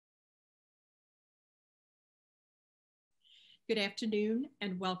Good afternoon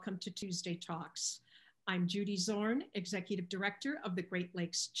and welcome to Tuesday Talks. I'm Judy Zorn, Executive Director of the Great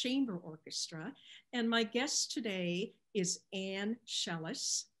Lakes Chamber Orchestra, and my guest today is Ann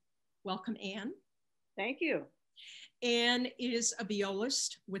Schoelles. Welcome, Ann. Thank you. Ann is a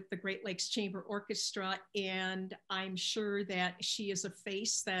violist with the Great Lakes Chamber Orchestra, and I'm sure that she is a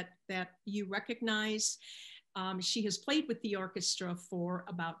face that you recognize. She has played with the orchestra for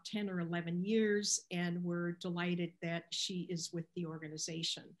about 10 or 11 years, and we're delighted that she is with the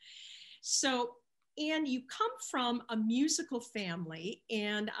organization. So, Ann, you come from a musical family,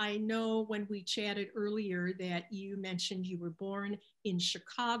 and I know when we chatted earlier that you mentioned you were born in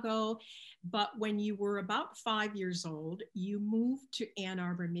Chicago, but when you were about 5 years old, you moved to Ann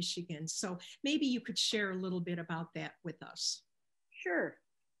Arbor, Michigan. So maybe you could share a little bit about that with us. Sure.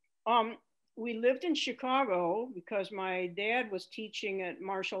 We lived in Chicago because my dad was teaching at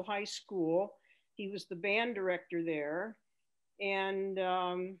Marshall High School. He was the band director there. And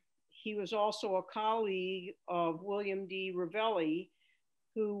he was also a colleague of William D. Ravelli,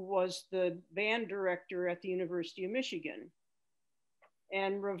 who was the band director at the University of Michigan.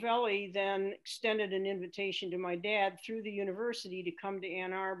 And Ravelli then extended an invitation to my dad through the university to come to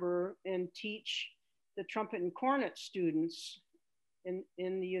Ann Arbor and teach the trumpet and cornet students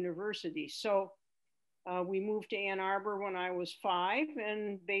in the university. So we moved to Ann Arbor when I was 5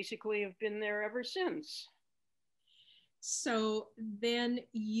 and basically have been there ever since. So then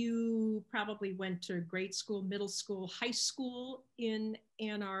you probably went to grade school, middle school, high school in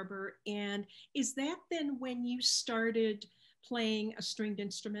Ann Arbor. And is that then when you started playing a stringed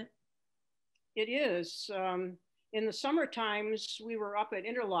instrument? It is. In the summer times, we were up at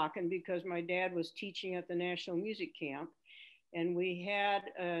Interlochen because my dad was teaching at the National Music Camp. And we had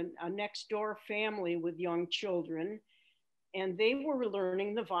a next door family with young children, and they were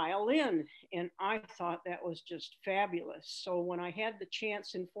learning the violin. And I thought that was just fabulous. So when I had the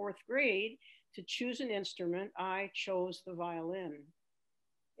chance in 4th grade to choose an instrument, I chose the violin.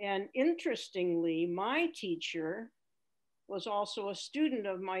 And interestingly, my teacher was also a student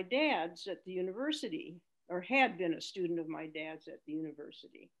of my dad's at the university, or had been a student of my dad's at the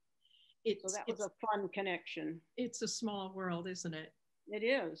university. So that was a fun connection. It's a small world, isn't it? It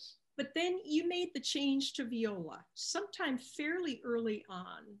is. But then you made the change to viola sometime fairly early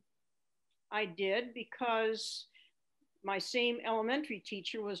on. I did, because my same elementary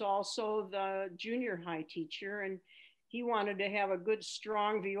teacher was also the junior high teacher, and he wanted to have a good,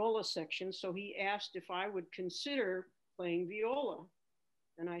 strong viola section. So he asked if I would consider playing viola.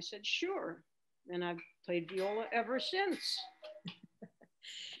 And I said, sure. And I've played viola ever since.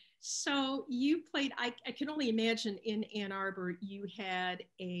 So you played, I can only imagine in Ann Arbor, you had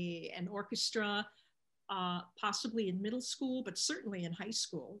an orchestra, possibly in middle school, but certainly in high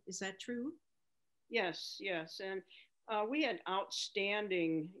school. Is that true? Yes, yes. And we had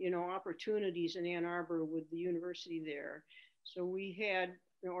outstanding, opportunities in Ann Arbor with the university there. So we had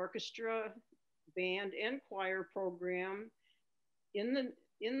an orchestra, band, and choir program in the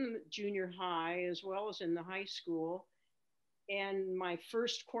junior high as well as in the high school. And my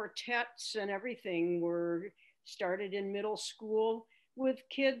first quartets and everything were started in middle school with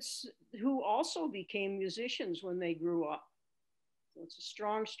kids who also became musicians when they grew up. So it's a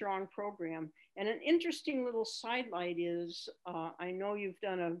strong, strong program. And an interesting little sidelight is, I know you've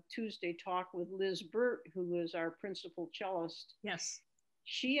done a Tuesday talk with Liz Burt, who is our principal cellist. Yes.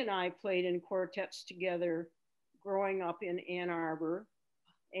 She and I played in quartets together growing up in Ann Arbor.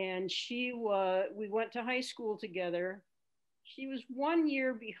 And we went to high school together. She was 1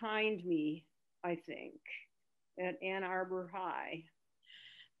 year behind me, I think, at Ann Arbor High.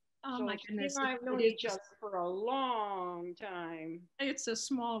 Oh, so my goodness. I've known each other for a long time. It's a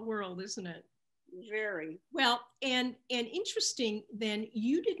small world, isn't it? Very. Well, and interesting, then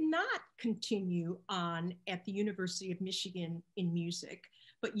you did not continue on at the University of Michigan in music,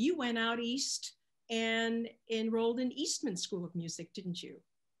 but you went out east and enrolled in Eastman School of Music, didn't you?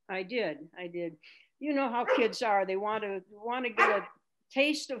 I did. You know how kids are. They want to get a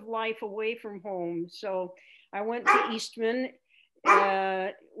taste of life away from home. So I went to Eastman,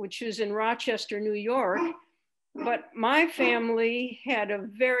 which is in Rochester, New York. But my family had a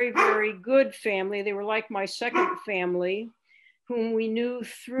very, very good family. They were like my second family, whom we knew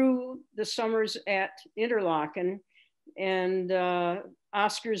through the summers at Interlochen. And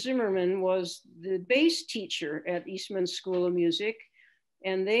Oscar Zimmerman was the bass teacher at Eastman School of Music.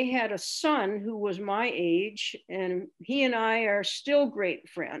 And they had a son who was my age, and he and I are still great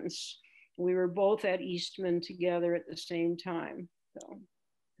friends. We were both at Eastman together at the same time. So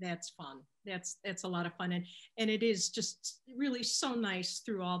That's fun. That's a lot of fun. And it is just really so nice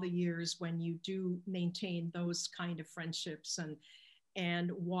through all the years when you do maintain those kind of friendships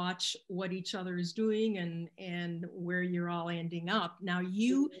and watch what each other is doing and where you're all ending up. Now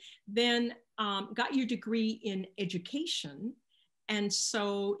you then got your degree in education. And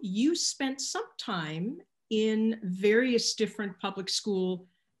so you spent some time in various different public school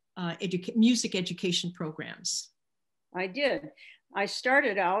music education programs. I did. I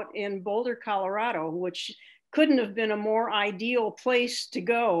started out in Boulder, Colorado, which couldn't have been a more ideal place to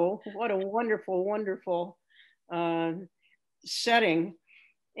go. What a wonderful, wonderful setting.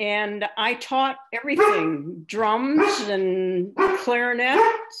 And I taught everything, drums and clarinet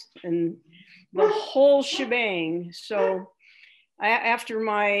and the whole shebang. So after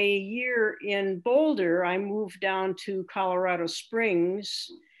my year in Boulder, I moved down to Colorado Springs,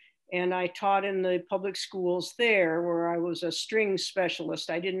 and I taught in the public schools there, where I was a string specialist.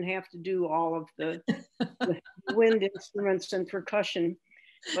 I didn't have to do all of the wind instruments and percussion,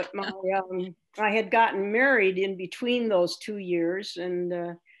 but I had gotten married in between those 2 years.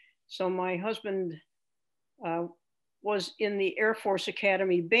 And so my husband was in the Air Force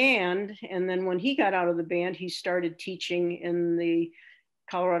Academy band. And then when he got out of the band, he started teaching in the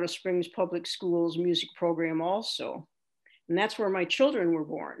Colorado Springs Public Schools music program also. And that's where my children were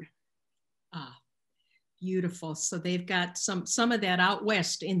born. Ah, beautiful. So they've got some of that out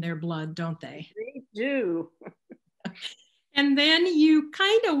west in their blood, don't they? They do. And then you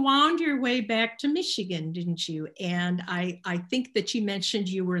kind of wound your way back to Michigan, didn't you? And I think that you mentioned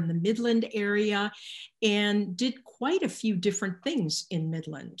you were in the Midland area and did quite a few different things in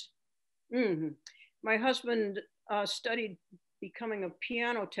Midland. Mm-hmm. My husband studied becoming a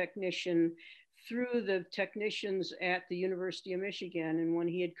piano technician through the technicians at the University of Michigan. And when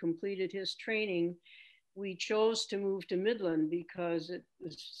he had completed his training, we chose to move to Midland because it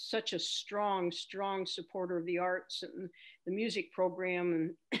was such a strong, strong supporter of the arts, and the music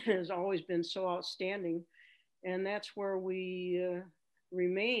program has always been so outstanding. And that's where we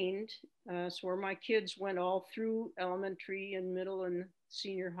remained. It's where my kids went all through elementary and middle and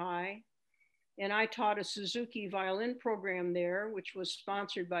senior high. And I taught a Suzuki violin program there, which was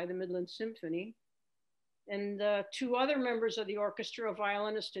sponsored by the Midland Symphony. And 2 other members of the orchestra, a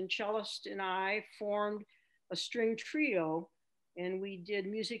violinist and cellist, and I formed a string trio. And we did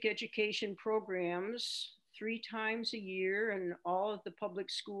music education programs 3 times a year in all of the public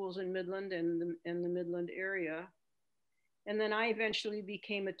schools in Midland and the Midland area. And then I eventually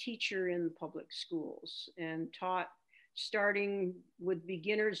became a teacher in the public schools and taught, starting with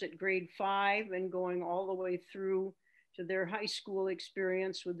beginners at grade 5 and going all the way through to their high school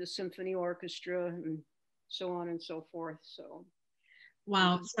experience with the symphony orchestra and so on and so forth. So,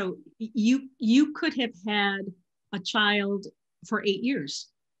 wow. So you could have had a child for 8 years.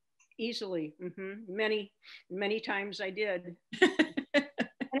 Easily. Mm-hmm. Many times I did. And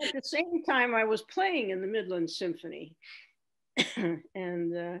at the same time, I was playing in the Midland Symphony.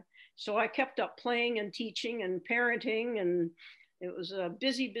 And so I kept up playing and teaching and parenting, and it was a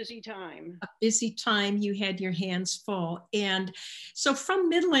busy, busy time. A busy time. You had your hands full. And so from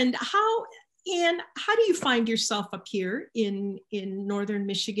Midland, Ann, how do you find yourself up here in Northern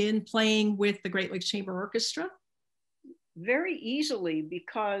Michigan playing with the Great Lakes Chamber Orchestra? Very easily,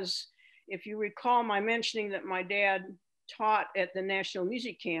 because if you recall my mentioning that my dad taught at the National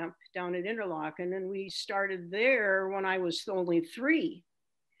Music Camp down at Interlochen, and we started there when I was only 3.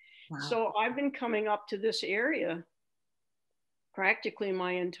 Wow. So I've been coming up to this area practically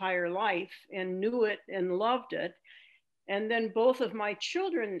my entire life and knew it and loved it. And then both of my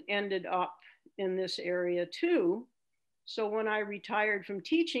children ended up in this area too. So when I retired from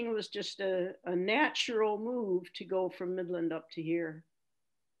teaching, it was just a natural move to go from Midland up to here.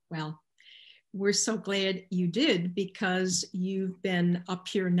 Well, we're so glad you did, because you've been up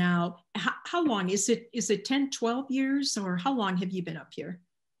here now. How long? Is it 10, 12 years, or how long have you been up here?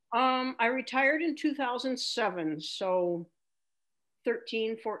 I retired in 2007, so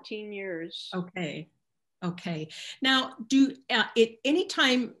 13, 14 years. Okay. Now, at any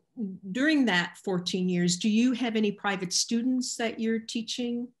time during that 14 years, do you have any private students that you're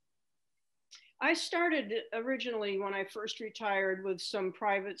teaching? I started originally when I first retired with some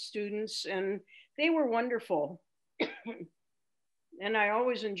private students, and they were wonderful. And I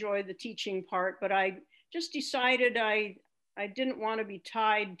always enjoyed the teaching part, but I just decided I didn't want to be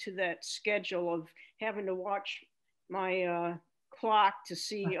tied to that schedule of having to watch my clock to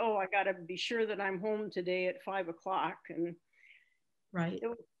see, oh, I got to be sure that I'm home today at 5 o'clock. And right.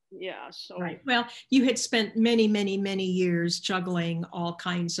 Yeah. So, right. Well, you had spent many, many, many years juggling all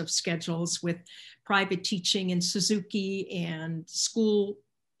kinds of schedules with private teaching in Suzuki and school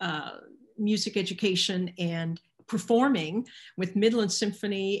music education and performing with Midland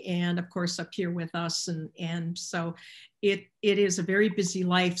Symphony, and of course up here with us. And so it is a very busy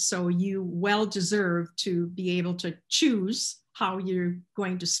life. So you well deserve to be able to choose how you're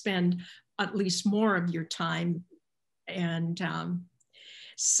going to spend at least more of your time. And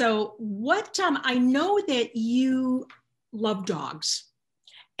so what, I know that you love dogs,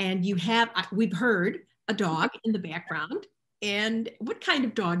 and you have, we've heard a dog in the background. And what kind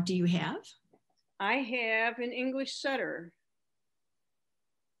of dog do you have? I have an English setter,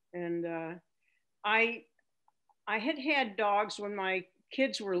 and I had dogs when my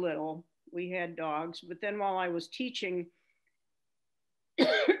kids were little. We had dogs, but then while I was teaching,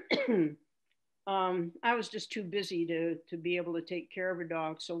 I was just too busy to be able to take care of a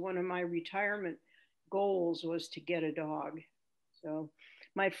dog. So one of my retirement goals was to get a dog. So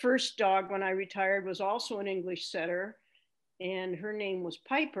my first dog when I retired was also an English setter, and her name was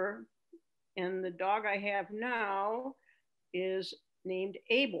Piper. And the dog I have now is named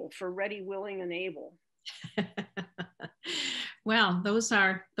Abel, for ready, willing, and able. Well, those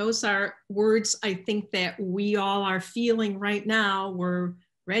are words I think that we all are feeling right now. We're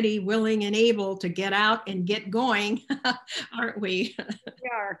ready, willing, and able to get out and get going, aren't we? We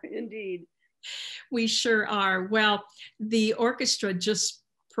are, indeed. We sure are. Well, the orchestra just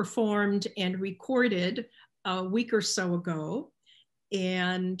performed and recorded a week or so ago,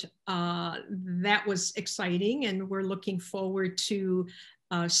 and that was exciting, and we're looking forward to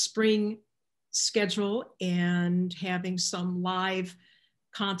spring schedule and having some live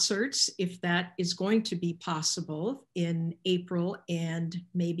concerts, if that is going to be possible, in April and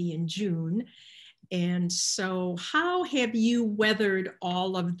maybe in June. And so how have you weathered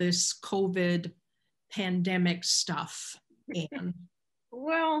all of this COVID pandemic stuff, Ann?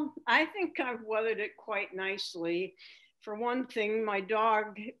 Well, I think I've weathered it quite nicely. For one thing, my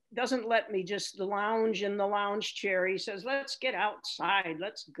dog doesn't let me just lounge in the lounge chair. He says, let's get outside,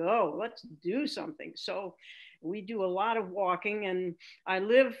 let's go, let's do something. So we do a lot of walking, and I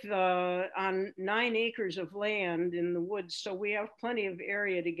live on 9 acres of land in the woods. So we have plenty of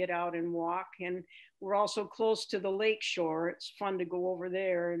area to get out and walk. And we're also close to the lake shore. It's fun to go over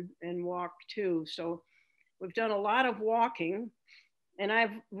there and walk too. So we've done a lot of walking. And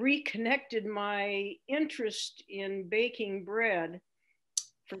I've reconnected my interest in baking bread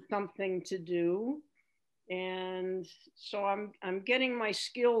for something to do. And so I'm getting my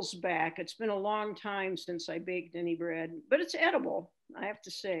skills back. It's been a long time since I baked any bread, but it's edible, I have to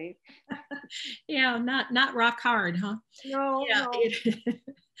say. Yeah, not rock hard, huh? No, yeah,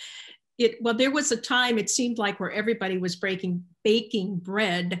 no. Well, there was a time it seemed like where everybody was baking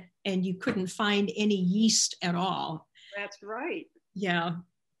bread and you couldn't find any yeast at all. That's right. Yeah,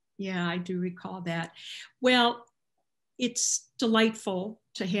 I do recall that. Well, it's delightful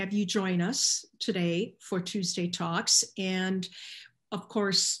to have you join us today for Tuesday Talks. And of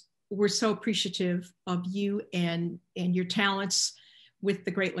course, we're so appreciative of you and your talents with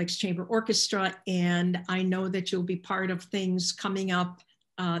the Great Lakes Chamber Orchestra. And I know that you'll be part of things coming up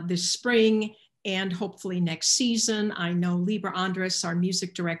this spring and hopefully next season. I know Libra Andres, our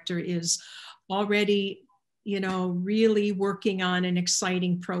music director, is already really working on an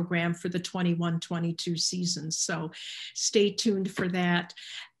exciting program for the 21-22 season. So stay tuned for that.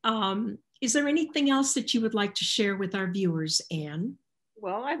 Is there anything else that you would like to share with our viewers, Ann?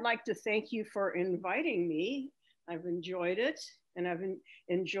 Well, I'd like to thank you for inviting me. I've enjoyed it, and I've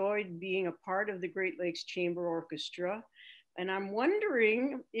enjoyed being a part of the Great Lakes Chamber Orchestra. And I'm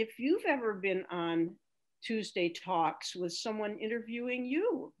wondering if you've ever been on Tuesday Talks with someone interviewing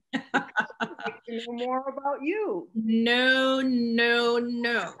you. I'd like to know more about you. No.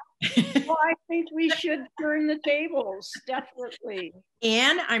 Well, I think we should turn the tables, definitely.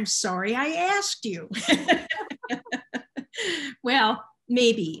 Ann, I'm sorry I asked you. Well,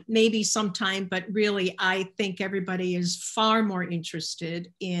 maybe sometime, but really I think everybody is far more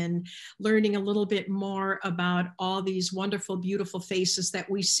interested in learning a little bit more about all these wonderful, beautiful faces that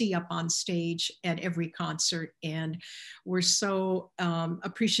we see up on stage at every concert. And we're so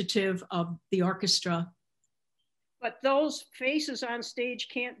appreciative of the orchestra. But those faces on stage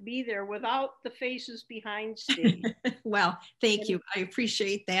can't be there without the faces behind stage. Well, thank you. I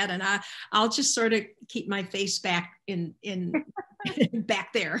appreciate that. And I'll just sort of keep my face back in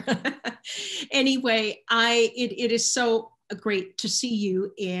back there. Anyway, it is so great to see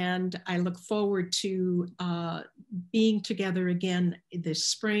you, and I look forward to being together again this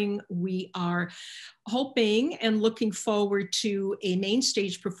spring. We are hoping and looking forward to a main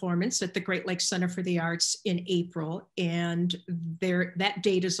stage performance at the Great Lakes Center for the Arts in April, and that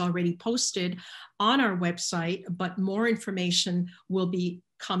date is already posted on our website, but more information will be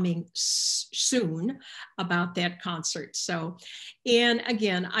coming soon about that concert. So, and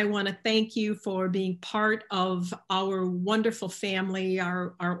again, I want to thank you for being part of our wonderful family,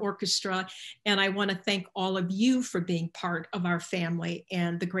 our orchestra, and I want to thank all of you for being part of our family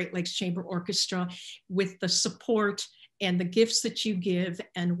and the Great Lakes Chamber Orchestra with the support and the gifts that you give,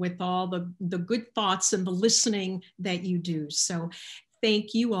 and with all the good thoughts and the listening that you do. So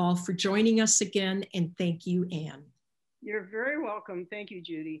thank you all for joining us again, and thank you, Ann. You're very welcome. Thank you,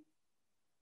 Judy.